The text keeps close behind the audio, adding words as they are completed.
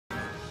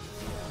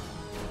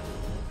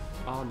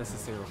all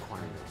necessary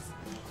requirements.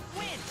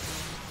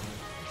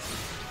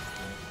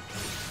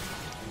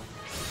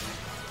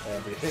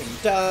 Everything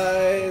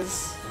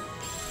dies.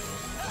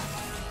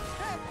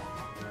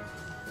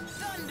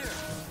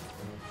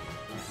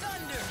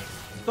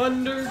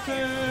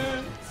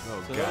 Thundercats!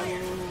 Oh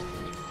god.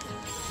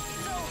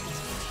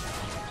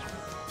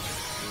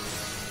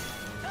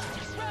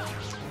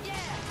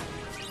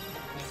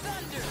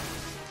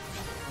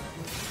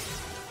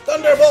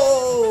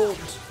 Thunderbolt!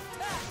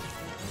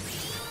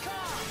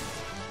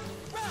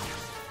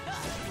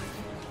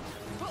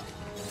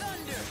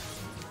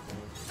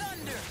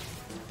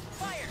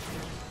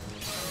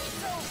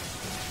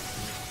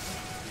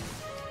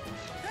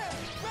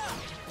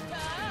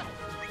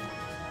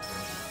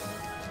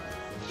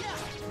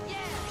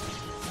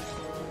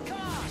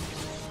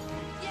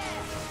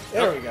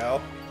 There we go.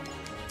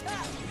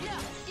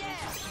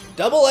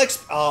 Double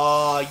X.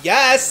 Aw,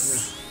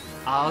 yes!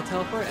 I'll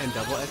teleport and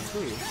double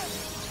XP.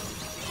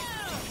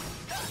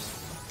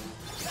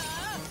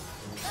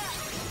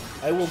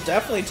 I will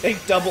definitely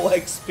take double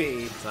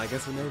XP. So I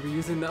guess we'll never be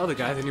using the other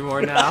guys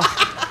anymore now.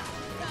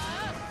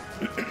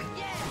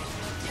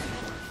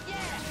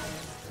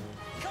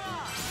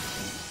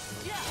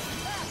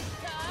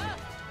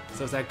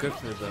 So is that good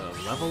for the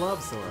level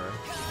ups or?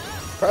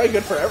 Probably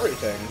good for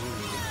everything.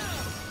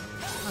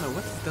 I don't know,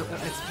 what's the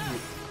XP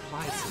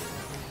applied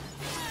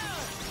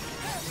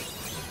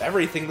to?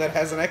 Everything that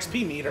has an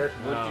XP meter.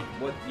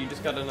 What? You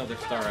just got another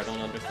star. I don't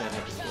understand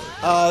how this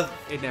works.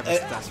 It never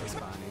stops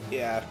responding.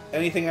 Yeah,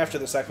 anything after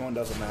the second one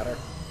doesn't matter.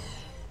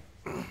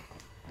 Maybe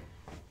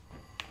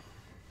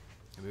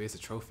it's a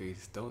trophy.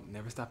 Don't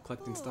never stop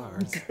collecting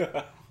stars.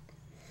 Collect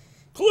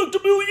 1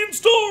 million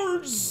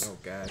stars! Oh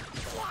god.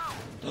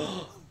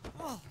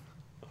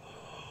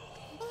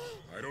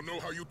 I don't know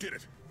how you did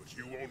it, but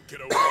you won't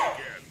get away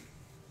again.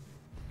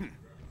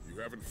 You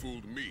haven't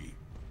fooled me.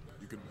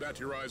 You can bat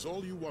your eyes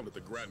all you want at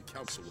the Grand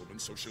Councilwoman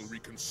so she'll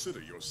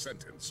reconsider your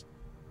sentence.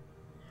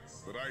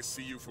 But I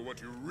see you for what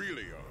you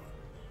really are.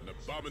 An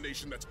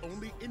abomination that's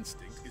only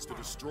instinct is to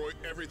destroy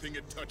everything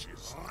it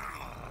touches.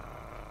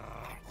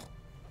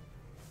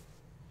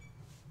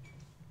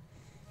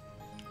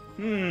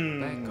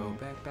 Back, go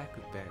back, back,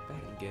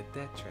 and get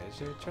that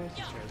treasure,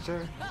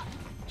 treasure.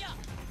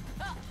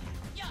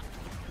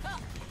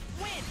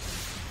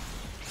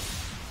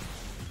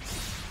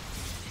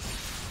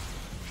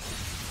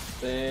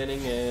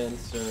 Spinning in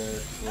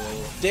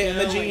circles.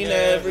 Damaging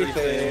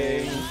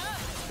everything.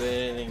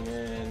 Spinning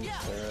in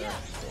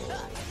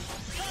circles.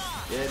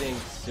 Getting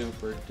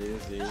super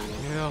dizzy.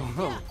 Yeah.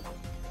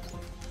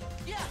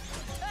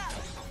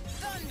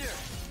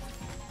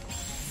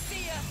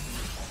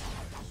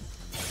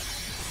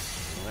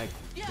 Like,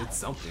 did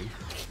something.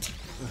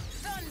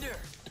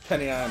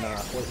 Depending on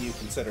what you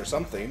consider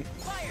something.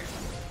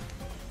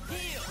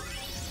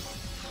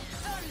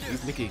 At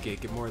least Mickey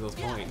get more of those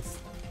points.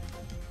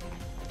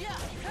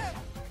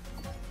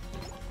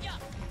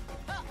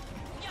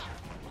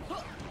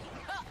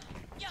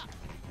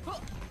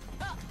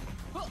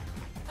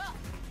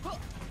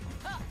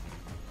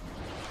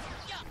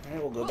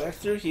 Alright, we'll go back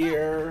through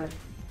here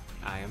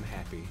I am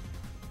happy.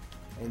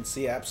 and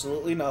see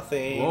absolutely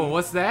nothing. Whoa,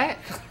 what's that?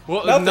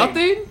 What, Nothing.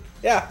 nothing?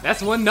 Yeah.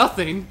 That's one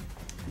nothing.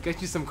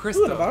 Get you some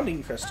crystal. Ooh, a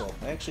bounding crystal.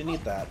 I actually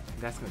need that.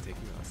 That's gonna take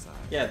you outside.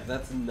 Yeah,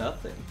 that's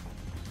nothing.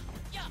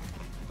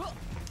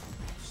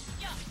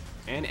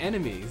 And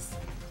enemies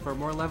for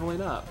more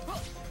leveling up.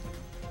 Oh.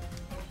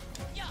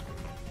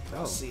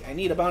 Let's see, I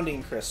need a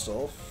bounding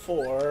crystal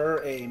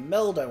for a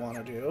meld I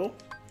want to do.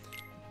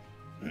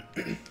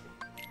 I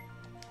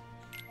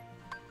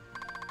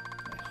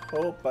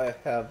hope I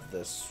have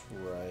this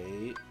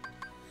right.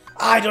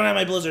 Ah, I don't have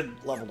my blizzard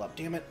leveled up,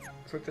 damn it.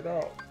 Tricked it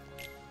out.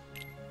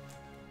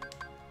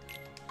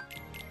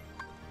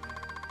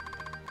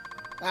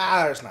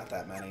 Ah, there's not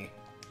that many.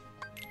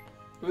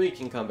 We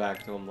can come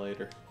back to them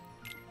later.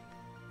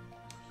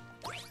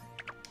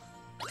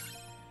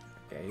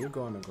 Yeah, you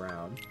go on the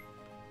ground.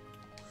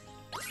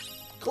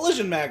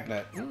 Collision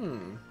magnet.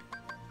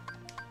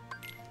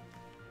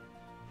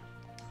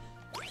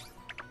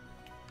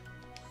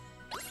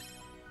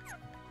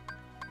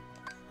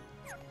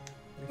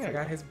 I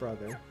forgot his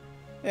brother.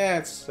 Yeah,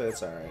 it's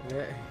alright.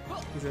 Yeah,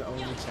 he's an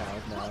only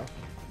child now.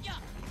 You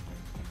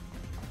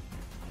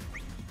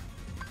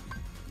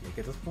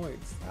get those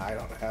points. I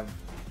don't have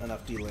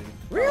enough dealing.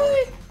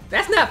 Really?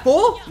 That's not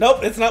full?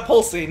 Nope, it's not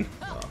pulsing.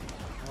 Oh.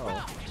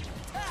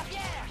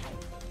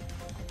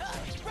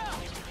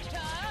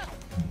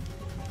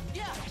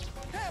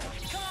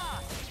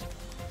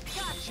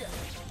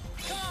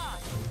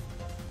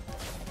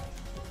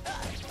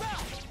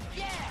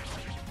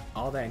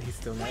 All that and he's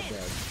still not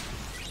dead.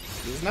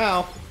 He's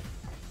now.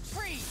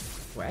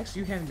 Well,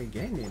 actually, you haven't been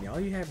getting any.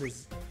 All you have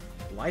is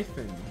life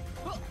and...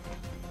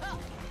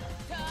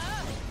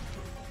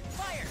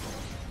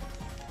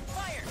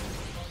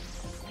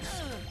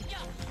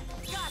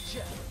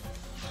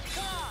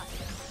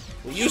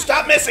 Will you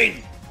stop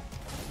missing?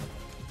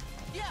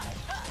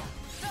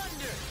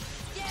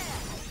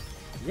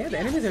 Yeah, the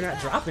enemies are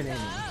not dropping any.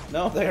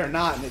 No, they are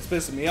not, and it's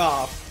pissing me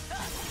off.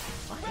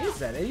 Why is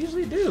that? They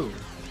usually do.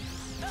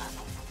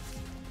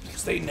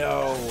 Because they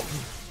know.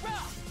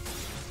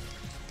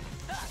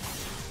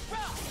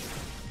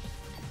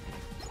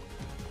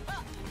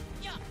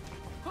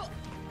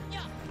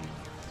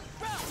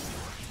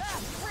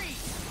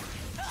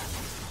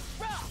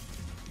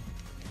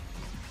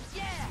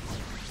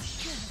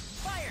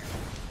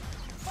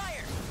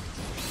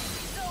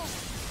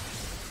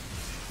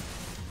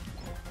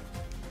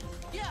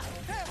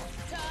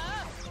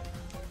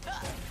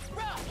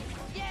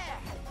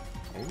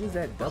 Maybe it's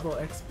that double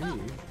XP.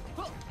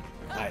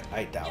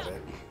 I doubt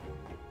it.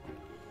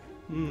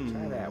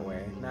 Try that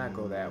way. Not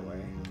go that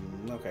way.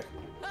 Okay.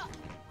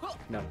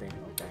 Nothing.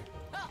 Okay.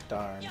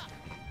 Darn.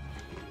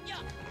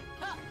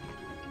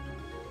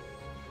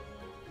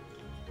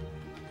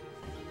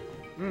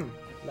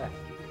 Left.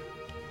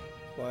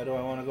 Why do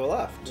I want to go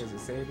left? There's a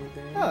saving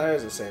thing. Oh,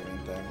 there's a saving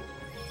thing.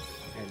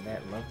 And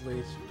that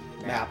lovely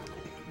Map.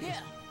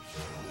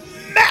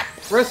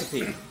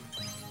 Recipe.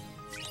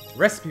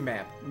 Recipe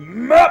map.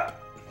 Map!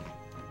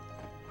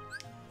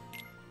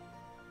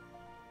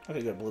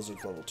 Okay, good. Blizzard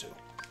level 2.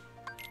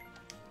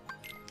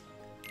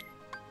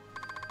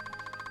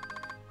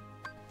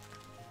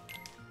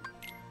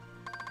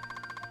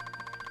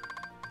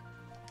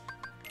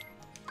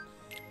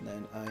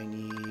 Then I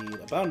need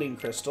a bounding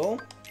crystal.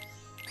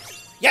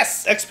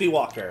 Yes! XP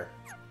Walker!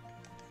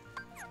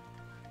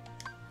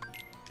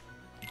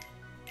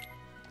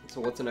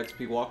 So what's an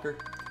XP walker?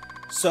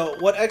 So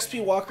what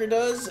XP Walker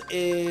does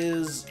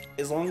is,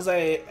 as long as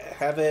I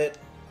have it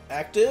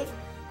active,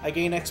 I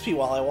gain XP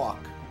while I walk.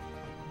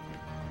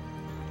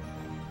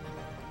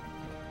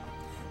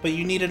 But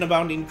you need an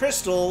abounding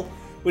crystal,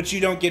 which you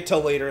don't get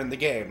till later in the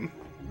game.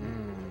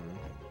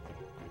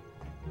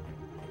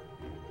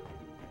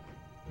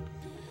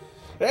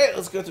 Alright,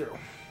 let's go through.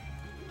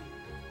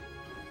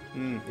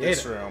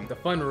 This room. The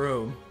fun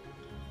room.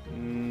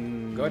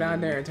 Go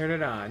down there and turn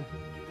it on.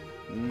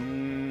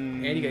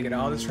 And you gotta get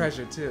all the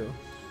treasure too.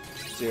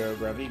 Zero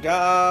gravity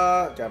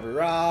ga,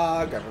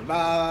 gavira, gavira,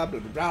 blah, blah,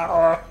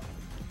 blah.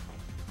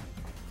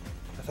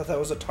 I thought that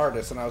was a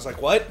TARDIS, and I was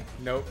like, what?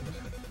 Nope.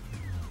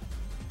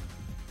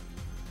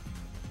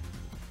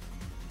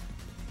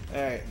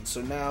 Alright,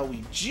 so now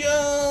we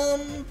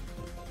jump.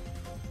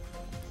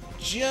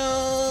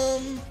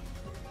 Jump.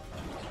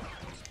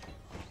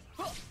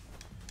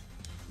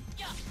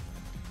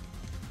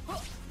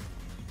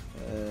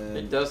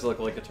 It does look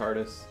like a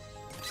TARDIS.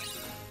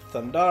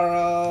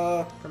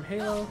 Thundara. From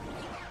Halo?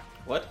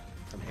 What?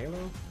 From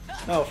Halo?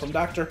 No, from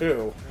Doctor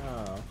Who.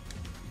 Oh.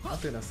 I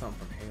think that's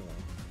something from Halo.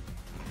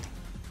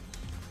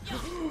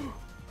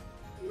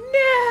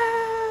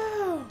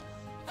 No!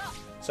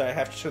 So I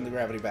have to turn the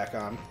gravity back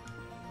on.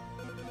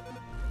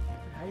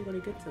 How are you gonna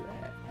get to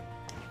that?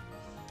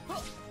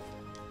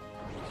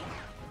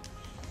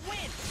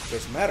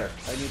 Doesn't matter.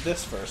 I need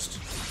this first.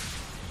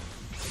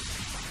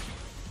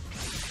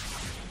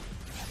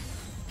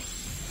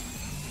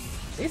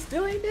 They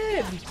still ain't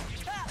dead.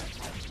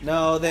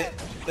 No,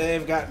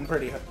 they've gotten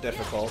pretty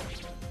difficult.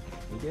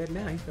 He dead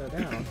now. He fell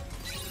down.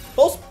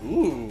 Pulse.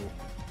 Ooh.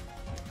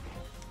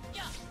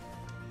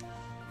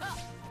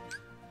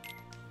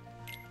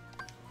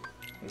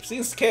 We've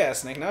seen Chaos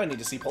Snake. Now I need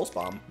to see Pulse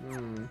Bomb.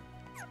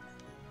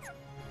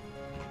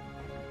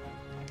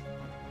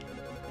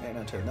 And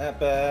I'll turn that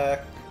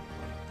back.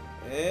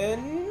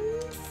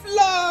 And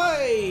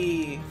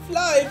fly!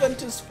 Fly,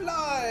 Ventus,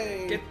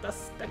 fly! Get the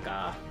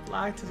sticker.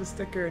 Fly to the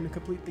sticker and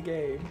complete the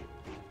game.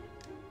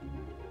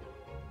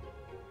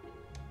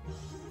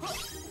 I'm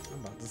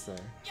about to say.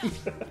 You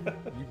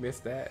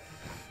missed that.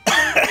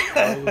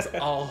 That was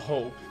all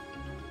hope.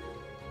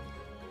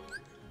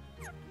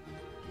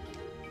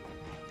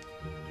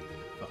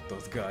 Fuck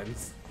those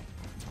guns.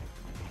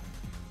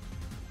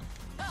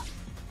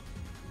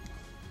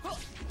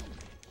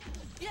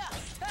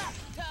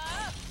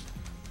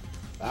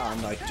 Wow,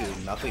 I'm like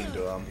doing nothing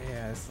to him.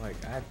 Yeah, it's like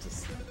I'm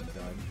just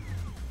done.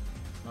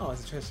 Oh,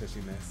 it's a treasure she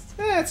missed.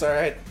 It's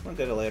alright. I'll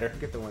get it later.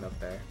 Get the one up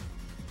there.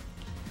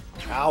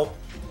 Ow!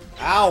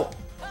 Ow!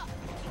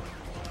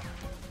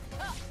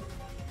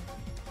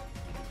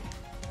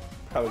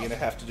 Probably gonna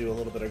have to do a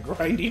little bit of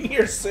grinding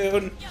here soon.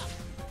 I'm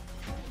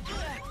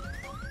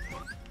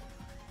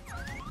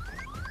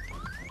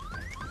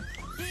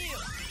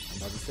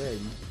about to say,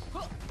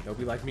 don't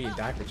be like me and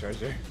die for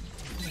treasure.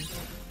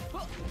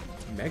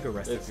 Mega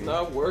recipe. It's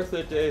not worth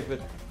it,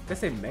 David. Did I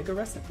say mega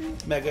recipe?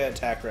 Mega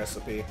attack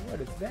recipe. What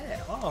is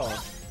that?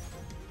 Oh.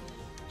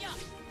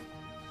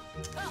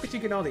 But you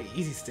get all the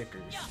easy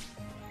stickers.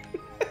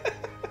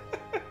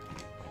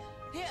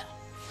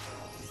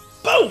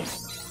 Boom!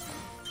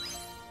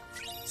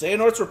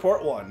 Xehanort's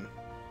Report 1.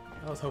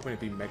 I was hoping it'd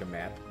be mega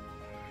map.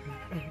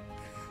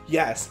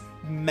 Yes,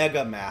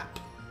 Mega Map.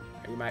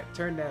 You might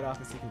turn that off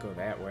and see if you can go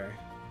that way.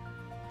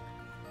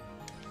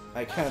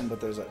 I can,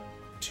 but there's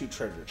 2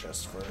 treasure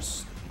chests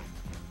first.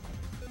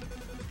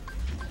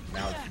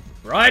 Now,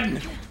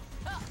 run!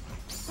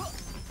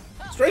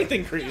 Strength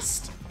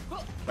increased!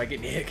 By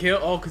getting hit kill?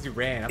 Oh, because you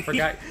ran. I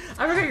forgot.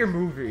 I forgot you're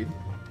moving.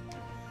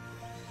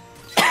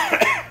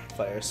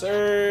 Fire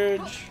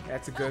Surge.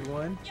 That's a good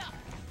one.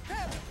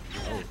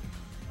 Oh.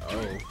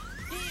 Oh.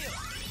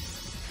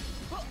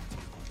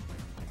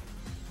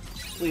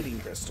 Bleeding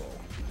Crystal.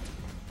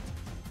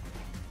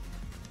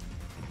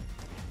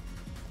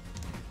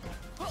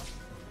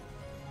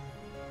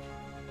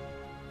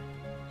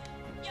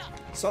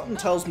 Something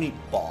tells me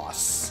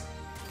boss.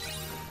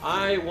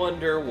 I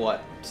wonder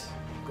what.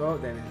 Go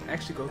then.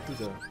 Actually, go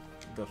through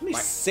the Let me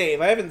fight.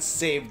 save. I haven't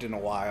saved in a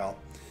while.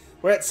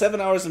 We're at 7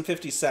 hours and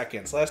 50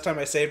 seconds. Last time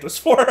I saved was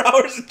 4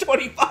 hours and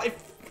 25.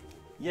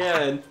 Yeah,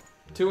 and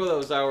 2 of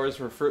those hours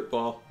were fruit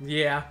ball.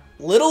 Yeah.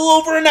 Little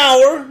over an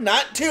hour,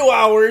 not 2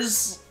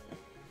 hours.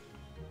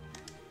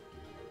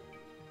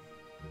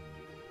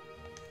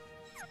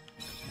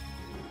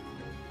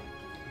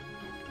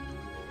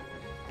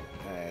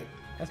 Alright.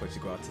 That's what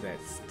you go out to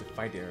to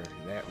fight there,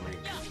 that ring.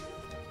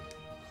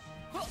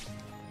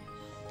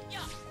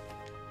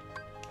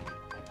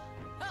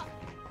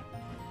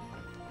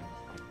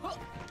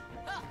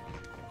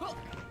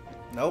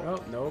 Nope.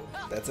 Oh, nope.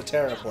 That's a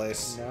Terra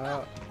place.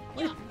 No.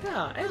 Wait,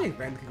 no, I think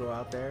Ben can go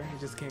out there. He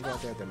just can't go out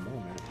there at the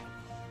moment.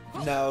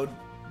 No.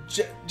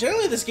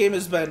 Generally, this game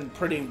has been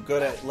pretty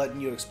good at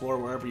letting you explore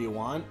wherever you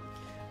want,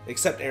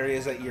 except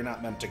areas that you're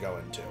not meant to go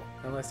into.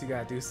 Unless you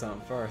gotta do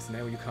something first, and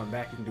then when you come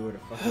back, you can do it a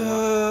fucking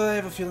I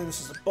have a feeling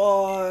this is a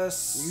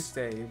boss. You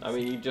saved. I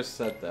mean, you just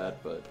said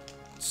that, but...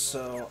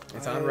 So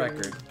It's on I'm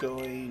record.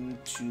 Going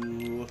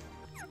to.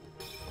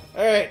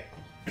 All right.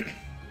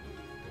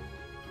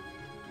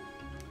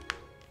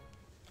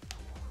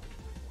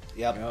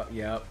 Yep.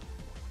 Yep.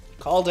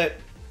 Called it.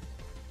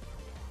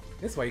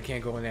 That's why you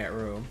can't go in that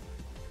room.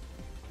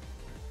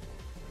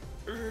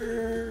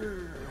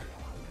 End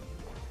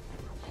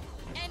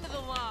of the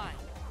line.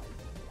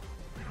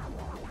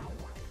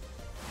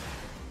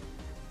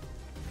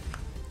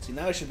 See,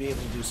 now I should be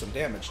able to do some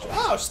damage to it.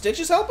 Oh, Stitch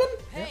is helping?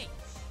 Hey,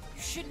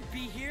 you shouldn't be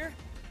here.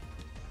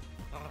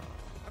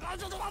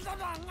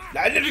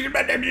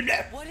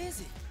 What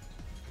is it?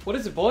 What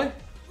is it, boy?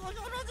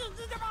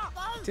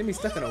 Timmy's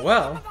stuck in a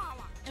well.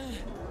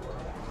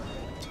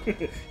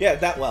 Yeah,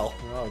 that well.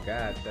 Oh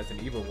god, that's an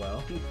evil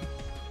well.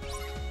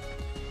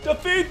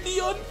 Defeat the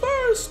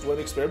Unversed! When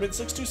Experiment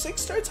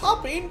 626 starts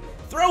hopping,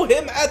 throw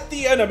him at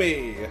the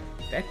enemy!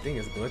 That thing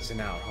is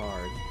glitching out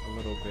hard a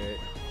little bit.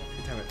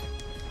 Every time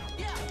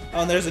it...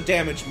 Oh, and there's a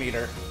damage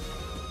meter.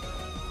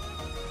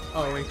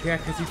 Oh, yeah,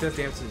 because he does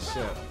damage to the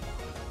ship.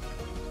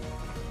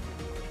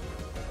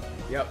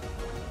 Yep.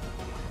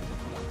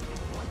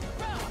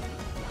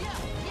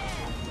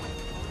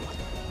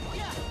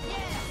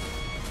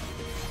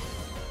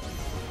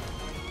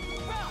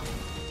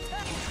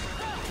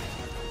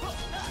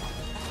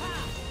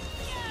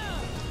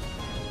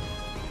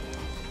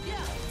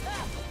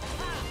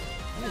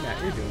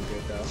 You're doing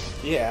good though.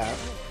 Yeah.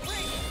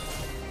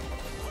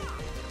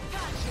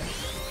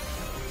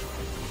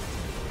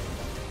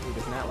 He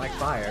does not like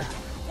fire.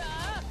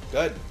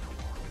 Good.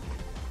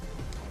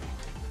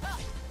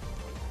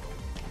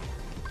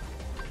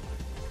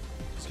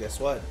 Just guess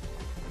what?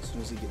 As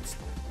soon as he gets...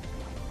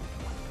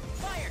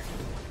 Fire.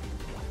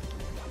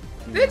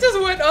 It just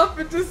went up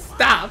and just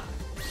stopped.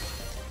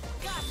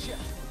 Gotcha.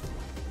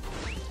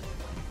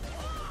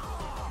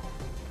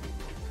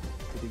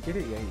 Did he get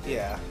it? Yeah, he did.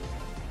 Yeah.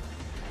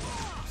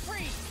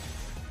 Freeze.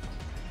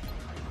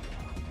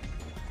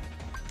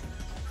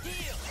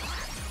 Deal.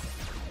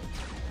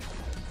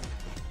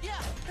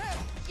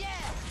 Yeah.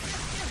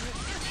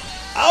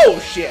 Oh,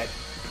 shit!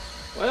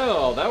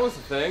 Well, that was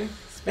a thing.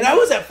 And I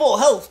was at full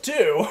health,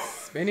 too!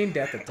 Spinning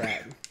death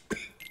attack.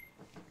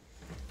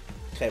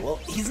 Okay, well,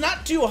 he's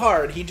not too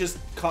hard. He just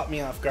caught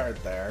me off guard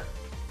there.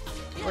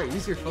 Wait,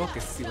 use your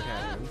focus to see what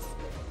happens.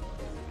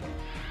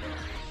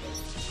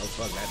 Oh,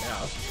 fuck that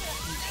now.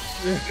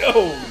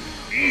 Oh,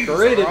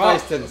 Great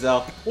advice,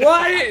 Denzel.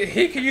 Why?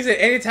 He could use it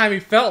anytime he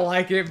felt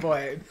like it,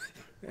 but...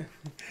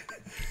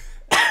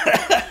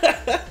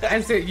 I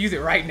didn't say use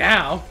it right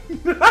now.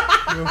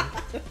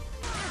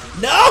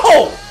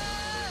 no!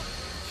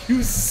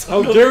 You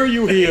son How dare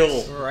you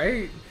heal?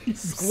 Right?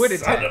 Squid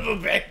son attack. of a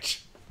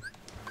bitch!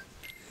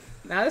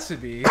 Now this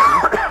should be easy.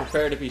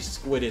 Prepare to be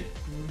squidded.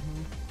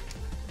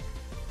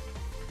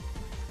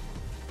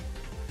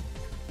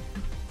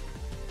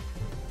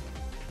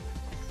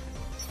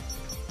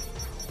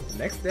 The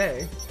next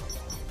day.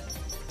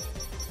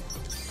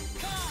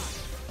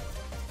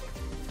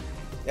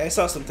 Yeah, I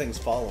saw some things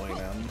following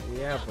him.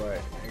 Yeah,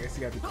 but I guess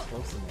you gotta be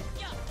close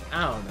enough.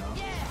 I don't know.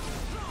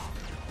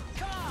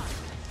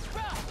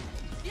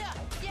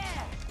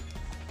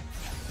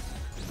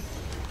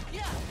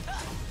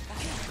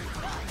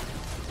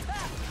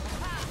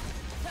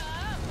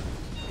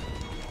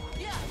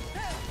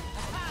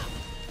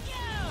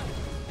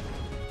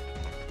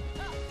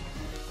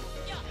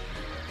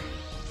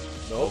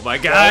 Nope. Oh my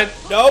god!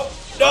 Nope!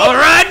 Nope! All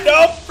right!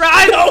 Nope!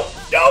 Run! Nope!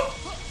 Nope!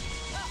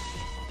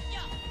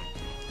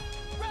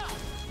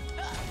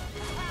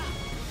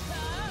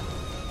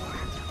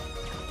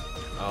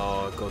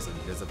 Oh, it goes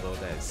invisible.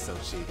 That is so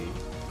cheaty.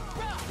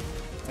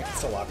 I can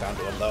still lock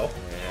onto him, though.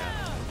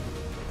 Yeah.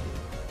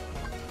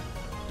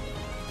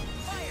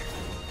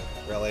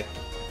 Really?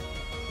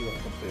 You look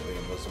completely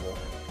invisible.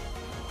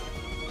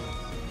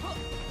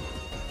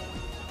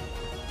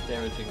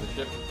 Damaging the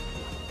ship.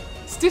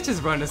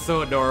 Stitch's run is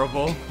so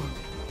adorable.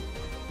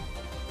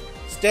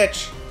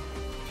 Stitch!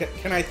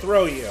 Can I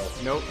throw you?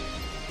 Nope.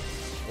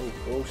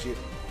 Oh shit.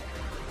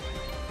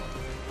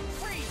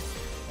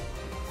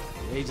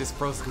 Yeah, he just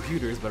froze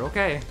computers, but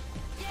okay.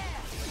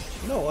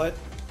 You know what?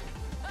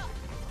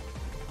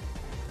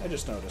 I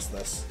just noticed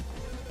this.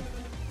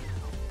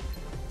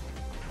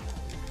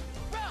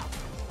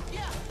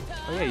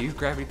 Oh yeah, use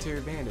gravity to your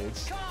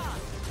advantage.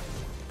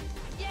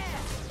 Yeah.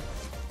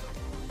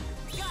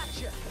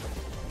 Gotcha.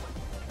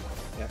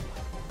 Yeah.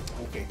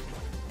 Okay.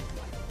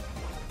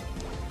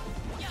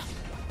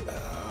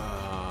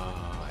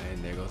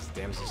 And there goes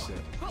damage the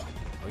ship. Oh,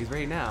 he's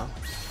ready now.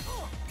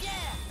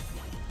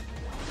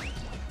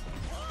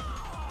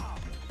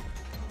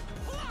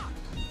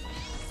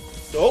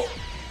 Oh!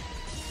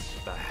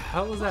 The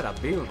hell was that? A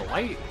beam of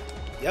light?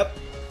 Yep.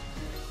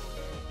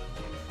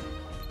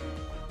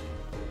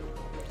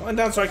 Come on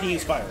down so I can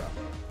use fire up.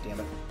 Damn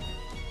it.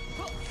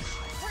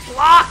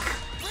 Block!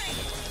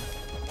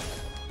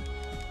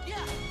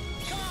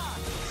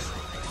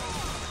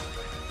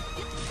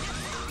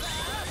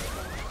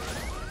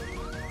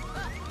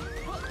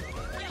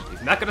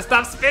 He's not gonna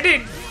stop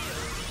spinning!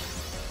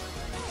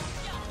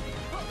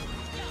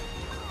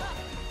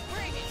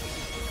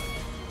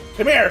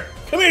 Come here!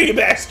 Come here, you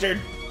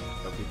bastard!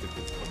 Oh, he took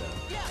this one down.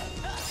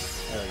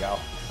 There we go.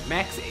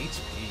 Max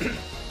HP.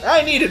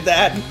 I needed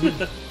that!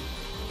 It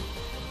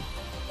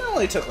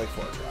only took like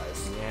 4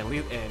 tries. Yeah,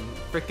 and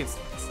frickin'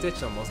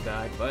 Stitch almost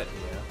died, but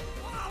yeah.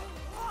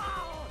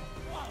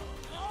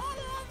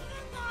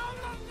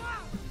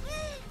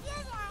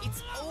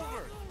 It's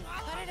over.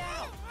 Cut it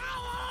out.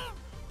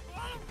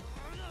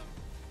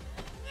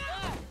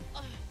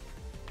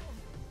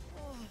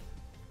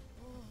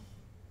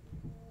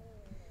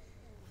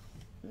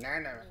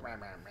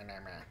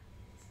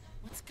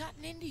 What's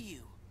gotten into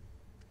you?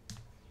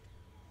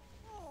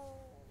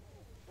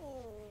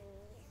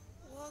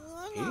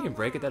 He didn't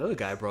break it, that other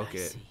guy broke I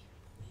it. see.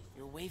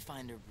 Your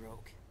wayfinder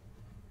broke.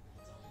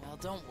 Well,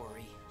 don't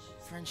worry.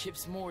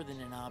 Friendship's more than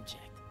an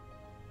object.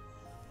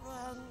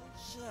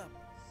 Friendship.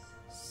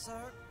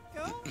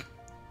 Circle?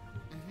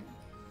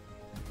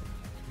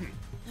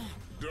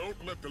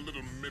 Don't let the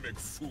little mimic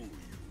fool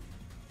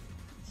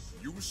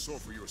you. You saw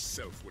for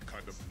yourself what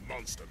kind of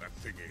monster that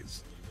thing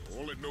is.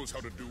 All it knows how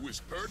to do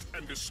is hurt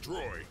and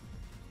destroy.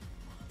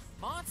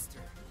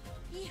 Monster?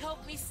 He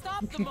helped me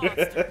stop the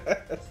monster.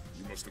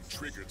 You must have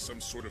triggered some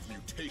sort of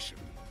mutation,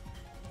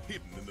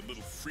 hidden in the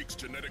little freak's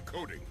genetic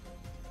coding.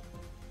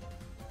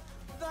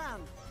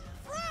 Then,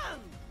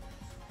 friend!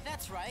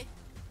 That's right.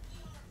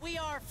 We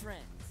are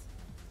friends.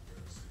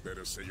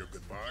 Better say your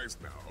goodbyes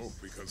now,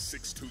 because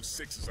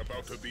 626 is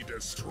about to be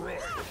destroyed.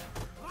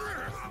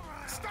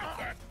 Stop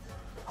that!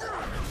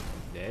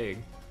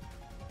 Dang.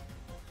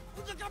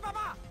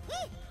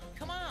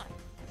 Come on.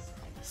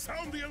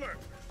 Sound the alert!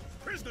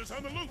 Prisoners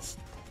on the loose!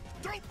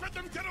 Don't let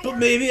them get away! But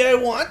maybe I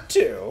want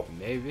to.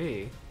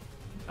 Maybe.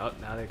 Oh,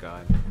 now they're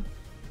gone.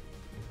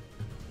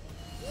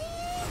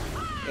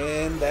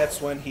 And that's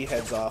when he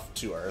heads off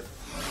to Earth.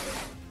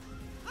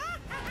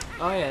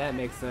 Oh yeah, that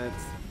makes sense.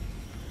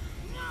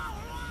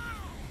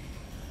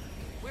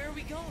 Where are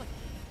we going?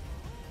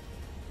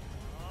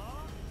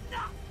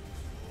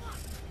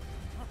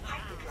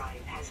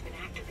 Hyperdrive has been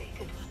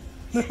activated.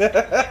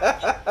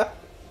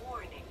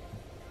 Warning.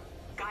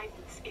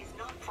 Guidance is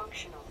not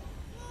functional.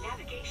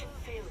 Navigation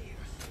failure.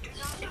 Do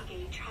not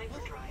engage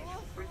hyperdrive.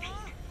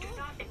 Repeat. Do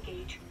not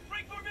engage.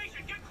 Break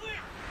formation, get clear!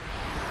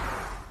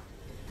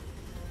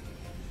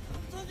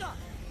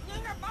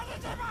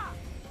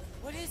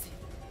 What is it?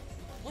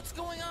 What's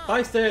going on?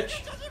 Hi,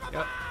 Stitch.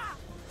 Yep.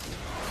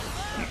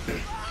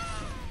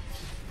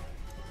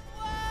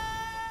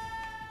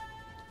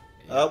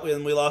 Oh,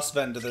 and we lost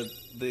Ven to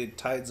the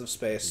tides of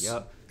space.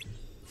 Yep.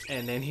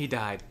 And then he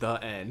died.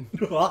 The end.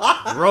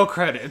 Roll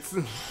credits.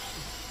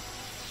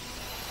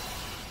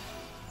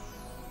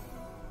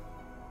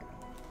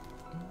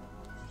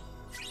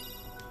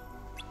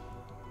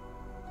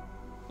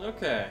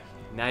 Okay.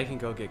 Now you can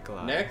go get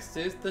Glide. Next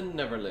is the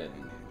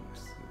Neverland.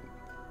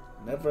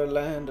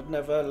 Neverland,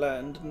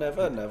 Neverland,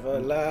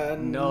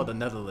 Neverland. No, the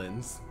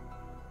Netherlands.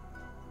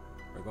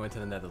 We're going to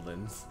the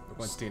Netherlands. We're going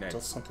to the Still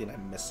United. something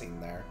I'm missing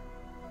there.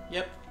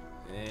 Yep.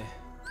 Eh.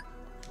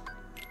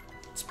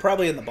 It's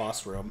probably in the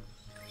boss room,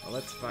 Well,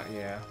 let's find.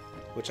 Yeah.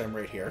 which I'm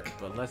right here.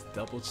 But let's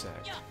double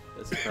check.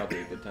 This is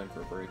probably a good time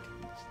for a break.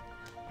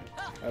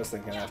 I was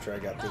thinking after I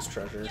got this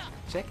treasure.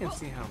 Check and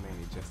see how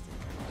many just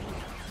in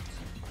case.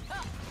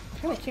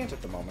 Kinda can't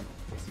at the moment.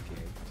 Yes, you can.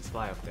 Just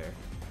fly up there.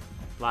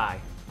 Fly.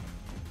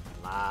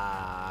 Fly.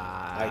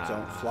 I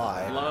don't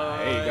fly.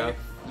 Fly, There you go.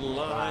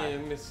 fly,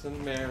 Miss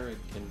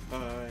American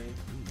Pie.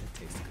 That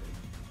tastes good.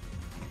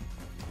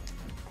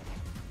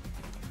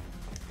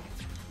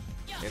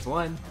 There's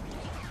one.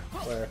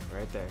 Where?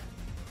 Right there.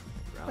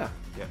 Round. Yeah.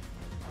 Yep.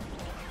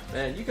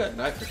 Man, you got an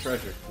eye for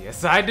treasure.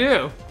 Yes, I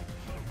do.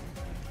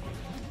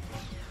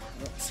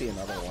 I don't see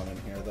another one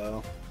in here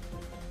though.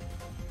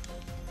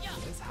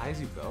 high as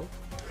you go?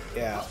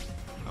 Yeah.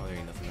 Oh, there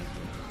ain't nothing up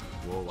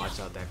there. Whoa, watch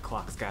out, that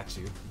clock's got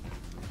you.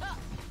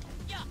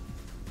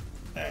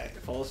 Alright.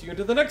 Follows you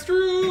into the next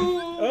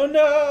room! Oh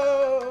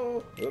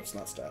no! Oops,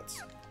 not stats.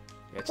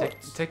 Yeah,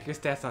 check your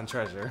stats on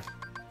treasure.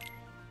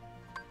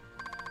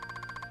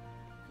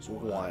 There's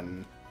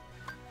one.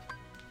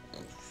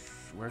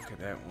 Where could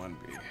that one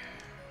be?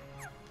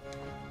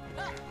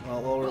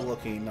 Well, while we're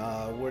looking,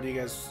 where do you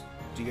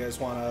guys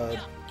want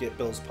to get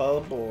Bill's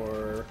Pub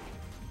or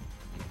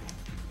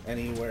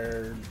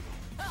anywhere?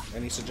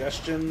 Any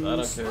suggestions? I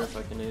don't care if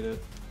I can eat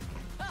it.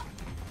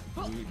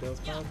 You eat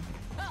Bill's Pub?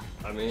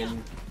 I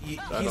mean, He's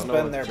I don't know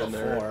been there what's in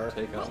their before.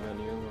 takeout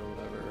menu or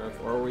whatever.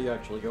 Or are we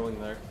actually going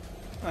there?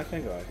 I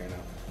can go out here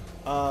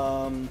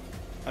now.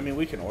 I mean,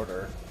 we can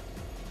order.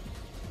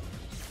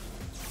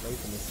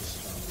 Lathan is the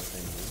stronger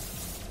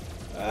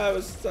thing. I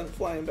was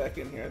flying back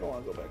in here. I don't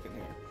want to go back in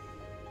here.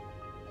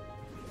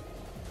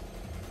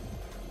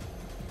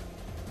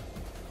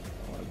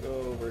 I want to go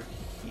over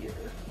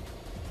here.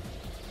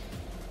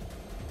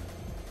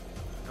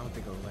 I don't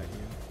think it'll let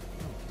you.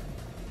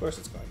 Of course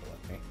it's going to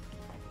let me.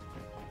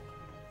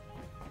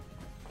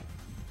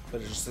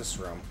 But it's just this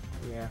room.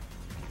 Yeah.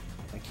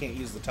 I can't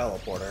use the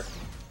teleporter.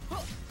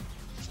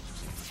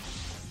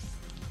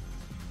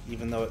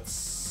 Even though it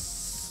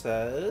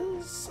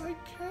says I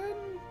can?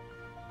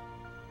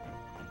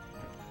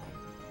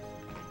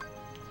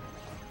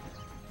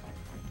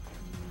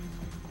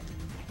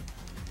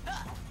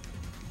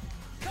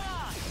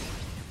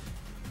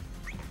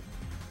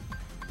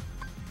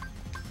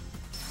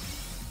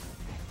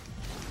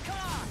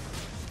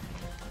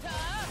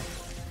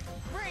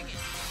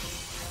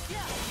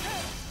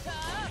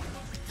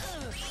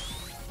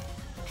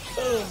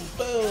 Boom,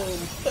 boom,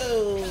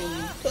 boom,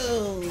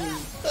 boom, boom,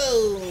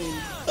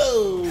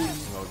 boom,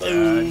 Oh,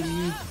 boom,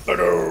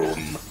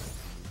 boom.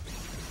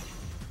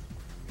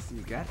 So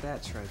you got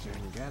that treasure,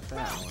 you got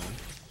that one.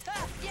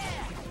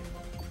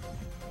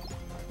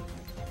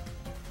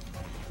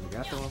 You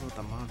got the one with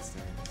the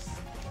monsters.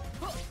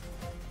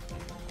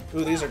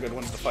 Ooh, these are good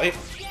ones to fight.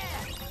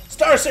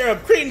 Star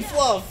syrup, green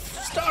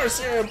fluff, star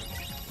syrup.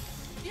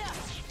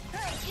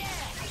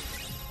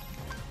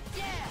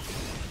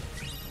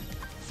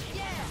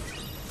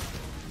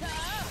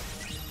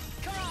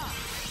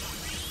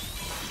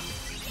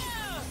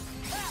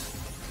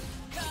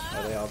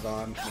 Are they all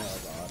gone? They're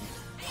all gone.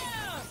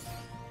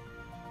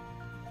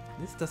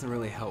 This doesn't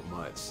really help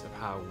much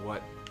of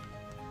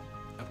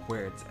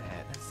where it's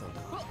at. That's so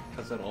dumb.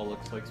 Because it all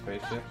looks like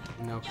spaceship.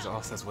 No, because it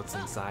all says what's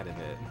inside of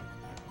it.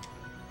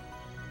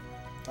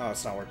 Oh,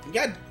 it's not working.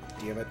 God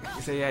damn it.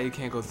 You say, yeah, you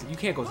can't go to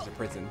the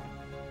prison.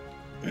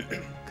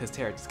 Because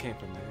Tara just came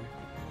from there.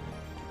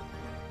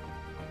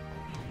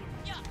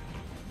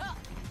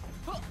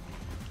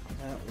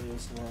 That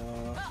was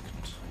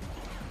locked.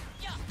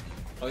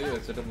 Oh yeah,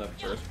 is it in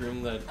that first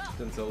room that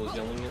Denzel was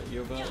yelling at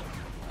you about?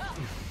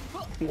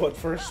 What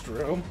first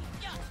room?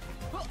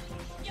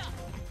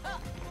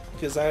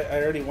 Because I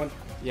already went.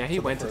 Yeah, he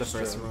went to the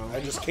first room. I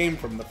just came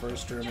from the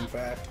first room, in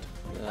fact.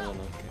 I don't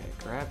know. Okay,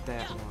 grab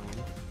that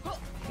one.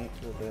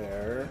 Can't go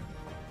there.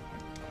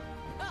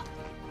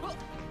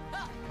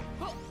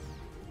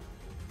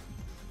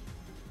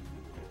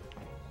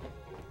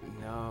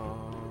 No.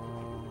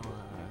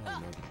 I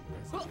don't know.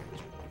 That's okay,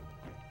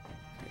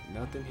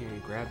 nothing here.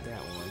 You grab that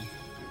one.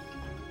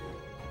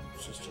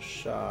 It's just a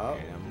shop.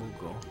 Okay, now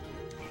Moogle.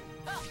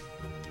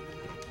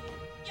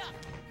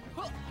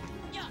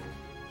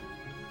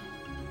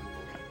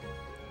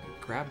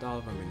 Grabbed all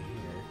of them in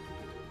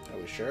here. Are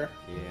we sure?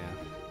 Yeah.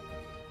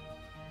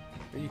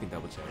 Or you can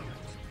double check.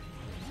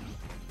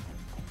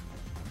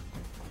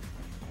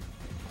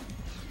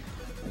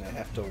 And I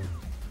have to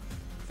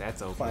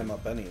That's open. climb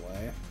up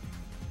anyway.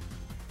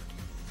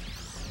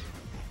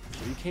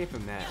 So you came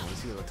from that one,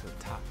 so you go to the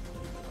top.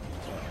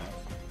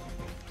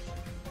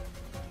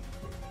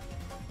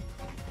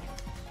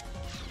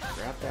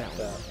 Grab that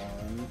That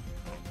one. one.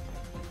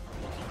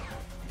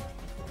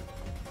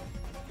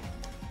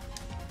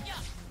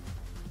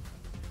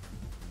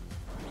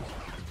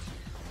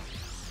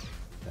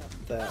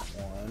 Got that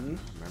one.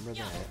 Remember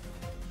that.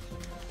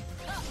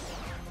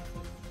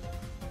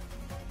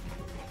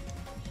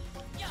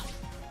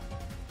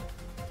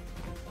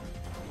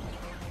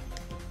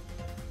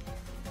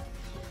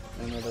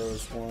 I know there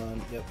was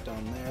one, yep,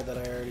 down there that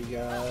I already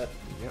got.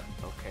 Yep,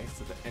 okay,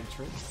 so the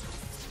entrance.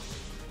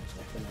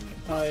 Nothing any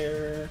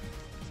higher.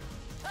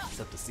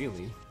 Except the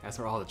ceiling. That's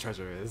where all the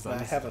treasure is. I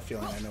have a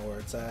feeling I know where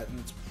it's at, and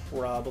it's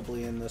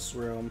probably in this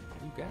room.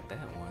 You got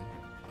that one.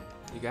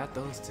 You got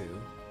those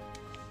two.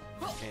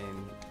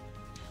 And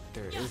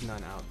there is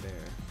none out there.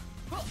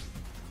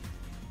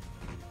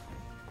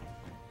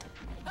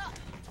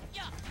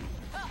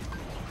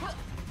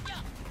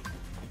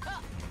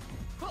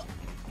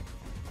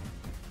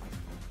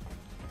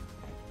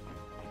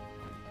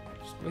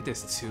 Wait,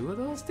 there's two of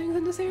those things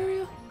in this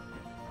area?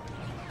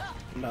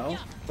 No,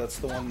 that's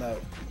the one that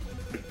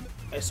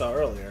I saw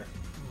earlier.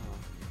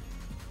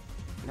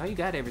 Oh. Now you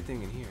got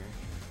everything in here.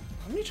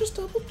 Let me just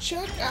double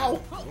check. Ow!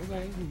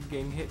 Okay, you're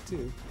getting hit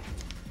too.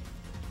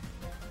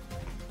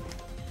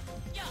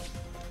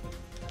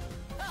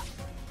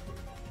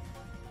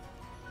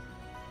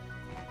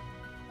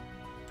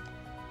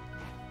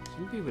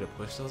 Wouldn't be able to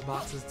push those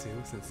boxes too,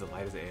 since the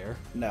light is air?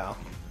 No.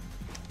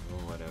 Or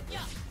whatever. I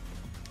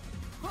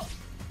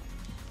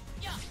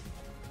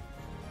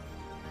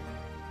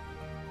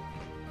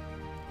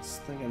was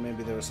thinking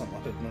maybe there was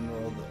something hidden under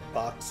all the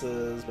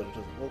boxes, but it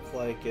doesn't look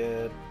like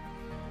it.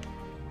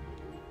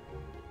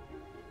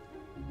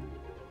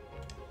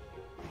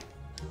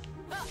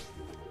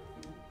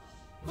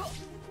 Not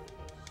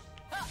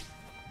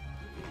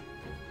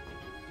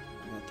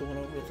the one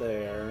over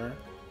there.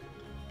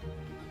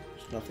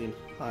 There's nothing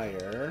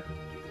higher. I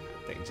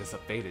think just a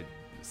faded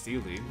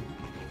ceiling.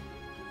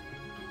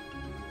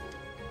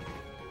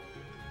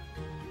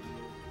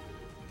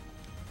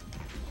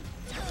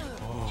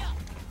 Oh.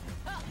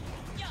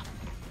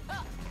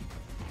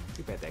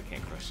 Too bad that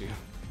can't crush you.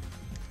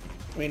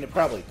 I mean, it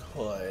probably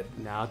could.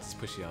 Nah, I'll just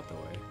push you out the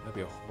way. That'd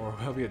be a horrible,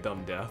 that'd be a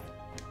dumb death.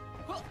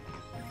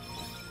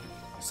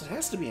 So it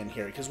has to be in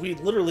here, because we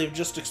literally have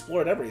just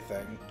explored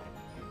everything.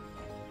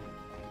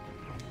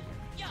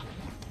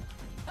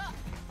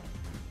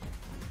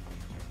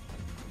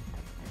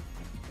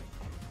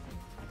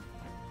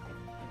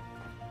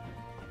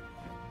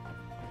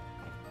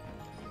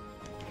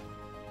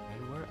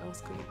 And where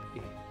else could it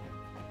be?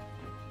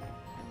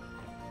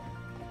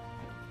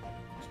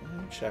 So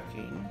I'm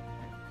checking.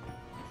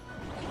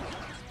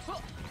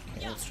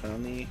 Okay, let's turn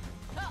on the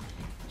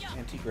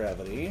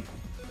anti-gravity.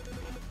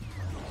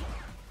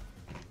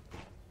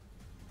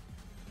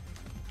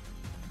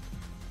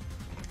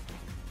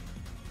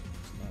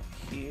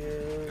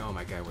 Here. Oh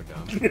my god, we're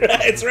dumb.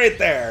 It's right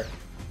there.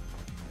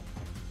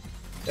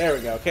 There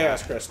we go.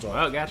 Chaos Crystal.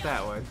 Well, got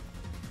that one.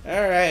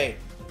 Alright.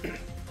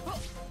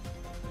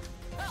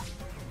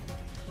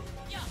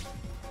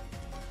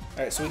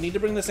 Alright, so we need to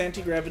bring this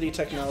anti-gravity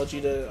technology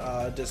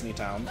to Disney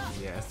Town.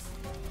 Yes.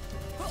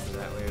 So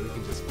that way we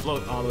can just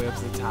float all the way up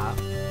to the top.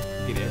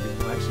 Get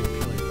everything. Actually,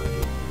 killing